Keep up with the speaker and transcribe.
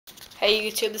Hey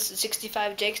YouTube, this is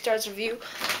 65 Jake Star's review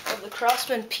of the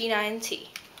Crossman p9t.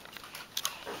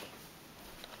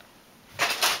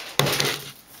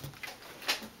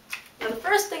 Now the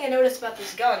first thing I noticed about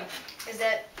this gun is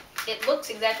that it looks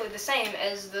exactly the same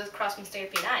as the Crossman Stinger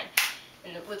P9.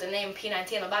 And with the name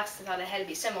p9t on the box, I thought it had to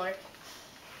be similar.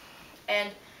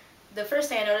 And the first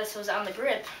thing I noticed was on the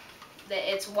grip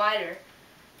that it's wider.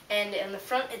 And in the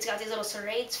front, it's got these little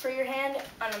serrates for your hand,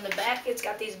 and on the back, it's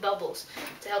got these bubbles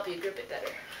to help you grip it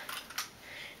better.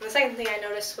 And the second thing I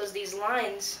noticed was these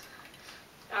lines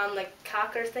on the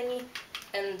cocker thingy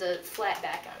and the flat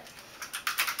back on it.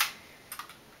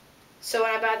 So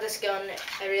when I bought this gun,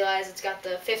 I realized it's got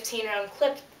the 15-round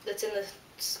clip that's in the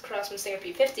Crossman Stinger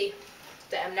P50,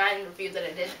 the M9 review that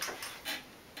I did.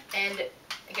 And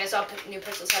I guess all new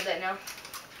pistols have that now.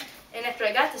 And after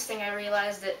I got this thing, I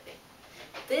realized that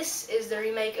this is the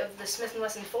remake of the Smith &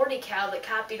 Wesson 40 cal that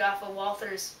copied off of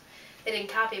Walther's. They didn't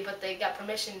copy, but they got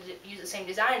permission to use the same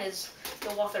design as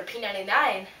the Walther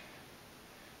P99,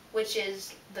 which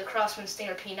is the Crossman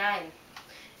Stinger P9,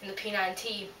 and the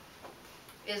P9t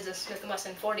is the Smith &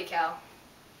 Wesson 40 cal.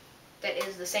 That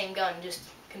is the same gun, just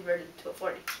converted to a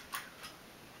 40.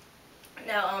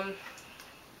 Now,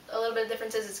 a little bit of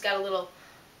difference is it's got a little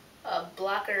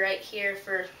blocker right here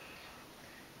for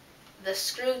the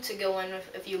screw to go in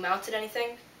if you mounted anything,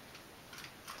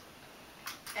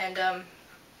 and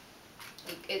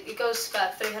it goes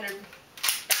about 300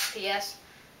 FPS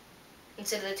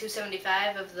instead of the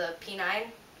 275 of the P9,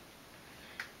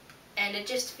 and it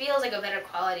just feels like a better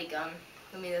quality gun.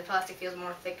 I mean, the plastic feels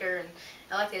more thicker, and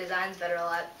I like the designs better a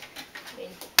lot. I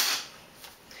mean,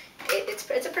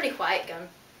 it's a pretty quiet gun.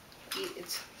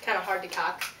 It's kind of hard to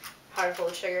cock, hard to pull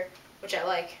the trigger, which I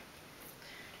like.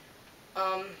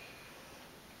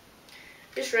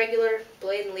 Just regular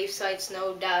blade and leaf sights,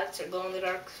 no dots or glow in the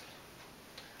dark.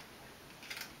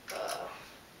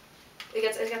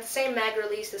 It's got the same mag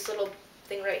release, this little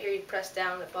thing right here you press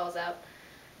down, it falls out.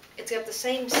 It's got the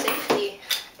same safety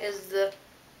as the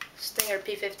Stinger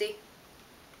P50.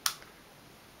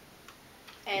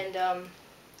 And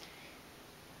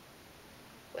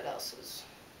what else is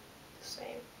the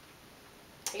same?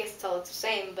 I guess it's all the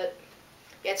same, but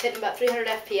yeah, it's hitting about 300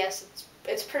 FPS.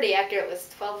 It's pretty accurate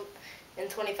with 12 and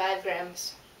 25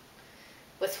 grams.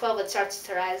 With 12 it starts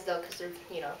to rise though because they're,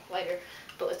 you know, lighter.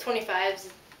 But with 25s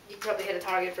you can probably hit a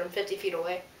target from 50 feet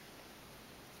away.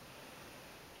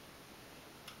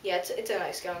 Yeah, it's a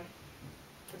nice gun.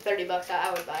 For 30 bucks I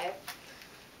would buy it.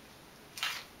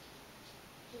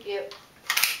 Yep.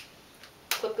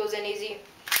 Clip goes in easy.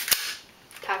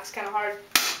 Cock's kind of hard.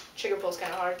 Trigger pull's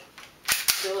kind of hard.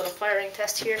 Do a little firing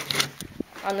test here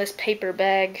on this paper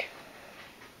bag.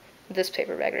 This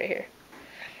paper bag right here.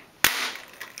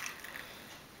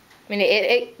 I mean,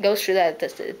 it goes through that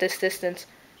at this distance.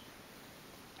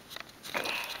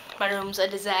 My room's a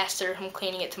disaster. I'm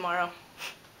cleaning it tomorrow.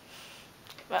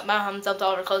 My mom dumped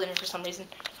all of her clothes in here for some reason.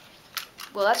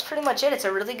 Well, that's pretty much it. It's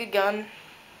a really good gun.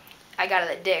 I got it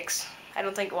at Dick's. I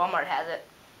don't think Walmart has it.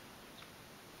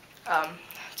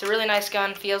 It's a really nice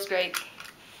gun. Feels great.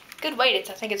 Good weight.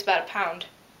 I think it's about a pound.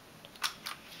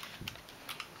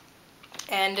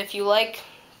 And if you like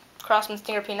Crossman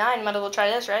Stinger P9, you might as well try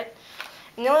this, right?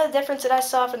 And the only difference that I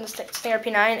saw from the Stinger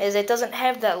P9 is it doesn't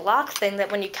have that lock thing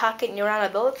that when you cock it and you're on a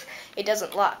bullets, it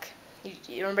doesn't lock.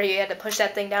 You remember you had to push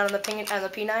that thing down on the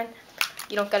P9?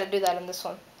 You don't got to do that in this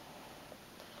one.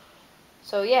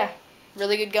 So yeah,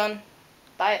 really good gun.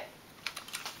 Buy it.